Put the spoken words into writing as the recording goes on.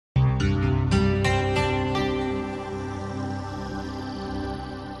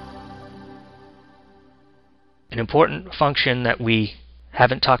important function that we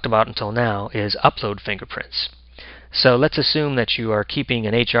haven't talked about until now is upload fingerprints. So let's assume that you are keeping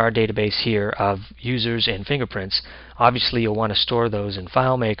an HR database here of users and fingerprints. Obviously you'll want to store those in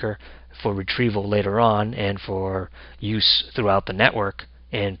FileMaker for retrieval later on and for use throughout the network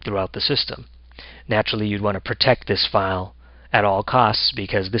and throughout the system. Naturally you'd want to protect this file at all costs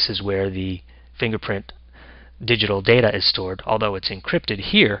because this is where the fingerprint digital data is stored. Although it's encrypted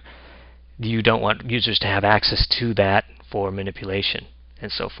here, you don't want users to have access to that for manipulation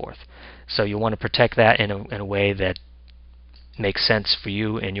and so forth. So you want to protect that in a way that makes sense for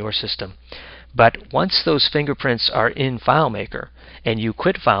you and your system. But once those fingerprints are in FileMaker and you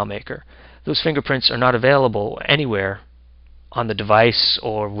quit FileMaker, those fingerprints are not available anywhere on the device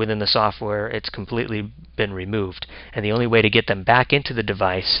or within the software. It's completely been removed. And the only way to get them back into the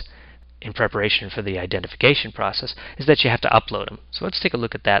device in preparation for the identification process is that you have to upload them. So let's take a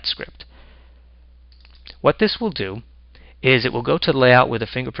look at that script. What this will do is it will go to the layout where the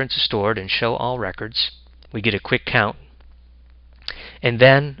fingerprints are stored and show all records. We get a quick count. And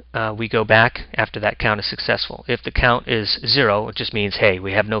then we go back after that count is successful. If the count is 0, it just means, hey,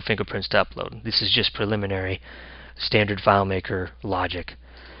 we have no fingerprints to upload. This is just preliminary standard FileMaker logic.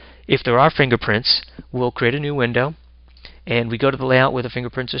 If there are fingerprints, we'll create a new window and we go to the layout where the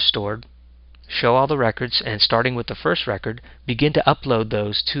fingerprints are stored, show all the records, and starting with the first record, begin to upload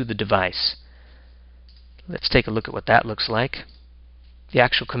those to the device. Let's take a look at what that looks like. The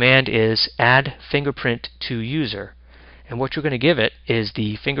actual command is add fingerprint to user, and what you're going to give it is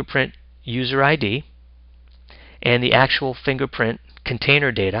the fingerprint user ID and the actual fingerprint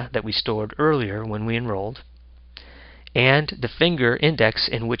container data that we stored earlier when we enrolled, and the finger index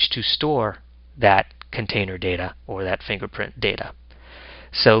in which to store that container data or that fingerprint data.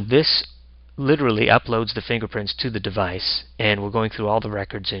 So this literally uploads the fingerprints to the device, and we're going through all the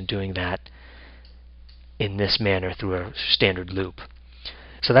records and doing that in this manner through a standard loop.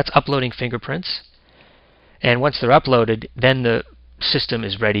 So that's uploading fingerprints, and once they're uploaded, then the system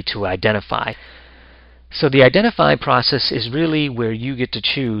is ready to identify. So the identify process is really where you get to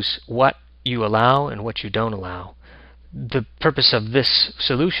choose what you allow and what you don't allow. The purpose of this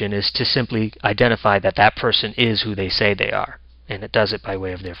solution is to simply identify that that person is who they say they are, and it does it by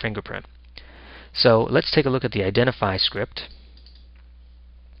way of their fingerprint. So let's take a look at the identify script.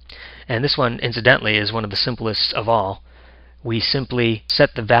 And this one, incidentally, is one of the simplest of all. We simply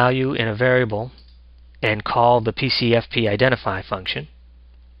set the value in a variable and call the PCFP identify function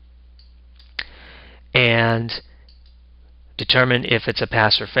and determine if it's a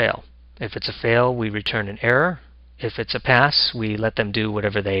pass or fail. If it's a fail, we return an error. If it's a pass, we let them do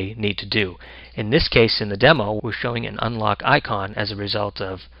whatever they need to do. In this case, in the demo, we're showing an unlock icon as a result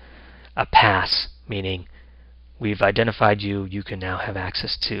of a pass, meaning we've identified you, you can now have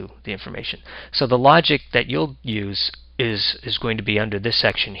access to the information. So the logic that you'll use is going to be under this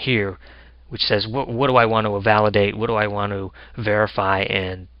section here, which says what do I want to validate, what do I want to verify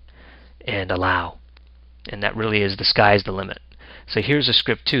and allow. And that really is the sky's the limit. So here's a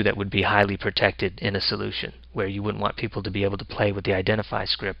script too that would be highly protected in a solution where you wouldn't want people to be able to play with the identify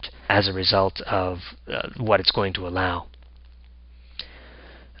script as a result of what it's going to allow.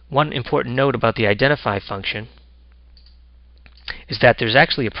 One important note about the identify function is that there's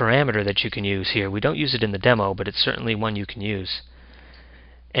actually a parameter that you can use here. We don't use it in the demo, but it's certainly one you can use.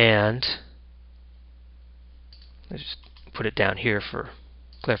 And let's just put it down here for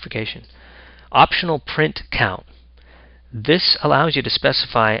clarification. Optional print count. This allows you to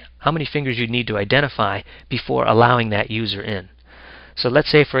specify how many fingers you need to identify before allowing that user in. So let's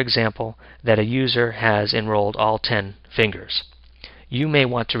say, for example, that a user has enrolled all 10 fingers. You may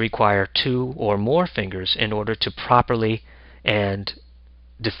want to require 2 or more fingers in order to properly and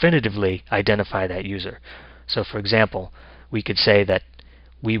definitively identify that user. So for example, we could say that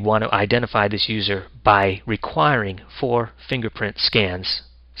we want to identify this user by requiring 4 fingerprint scans,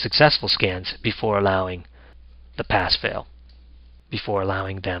 successful scans, before allowing the pass-fail, before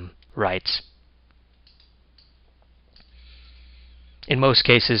allowing them rights. In most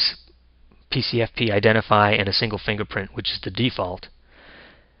cases, PCFP identify and a single fingerprint, which is the default,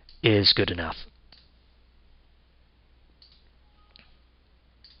 is good enough.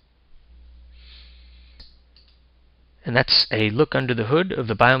 And that's a look under the hood of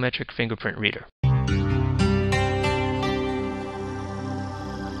the biometric fingerprint reader.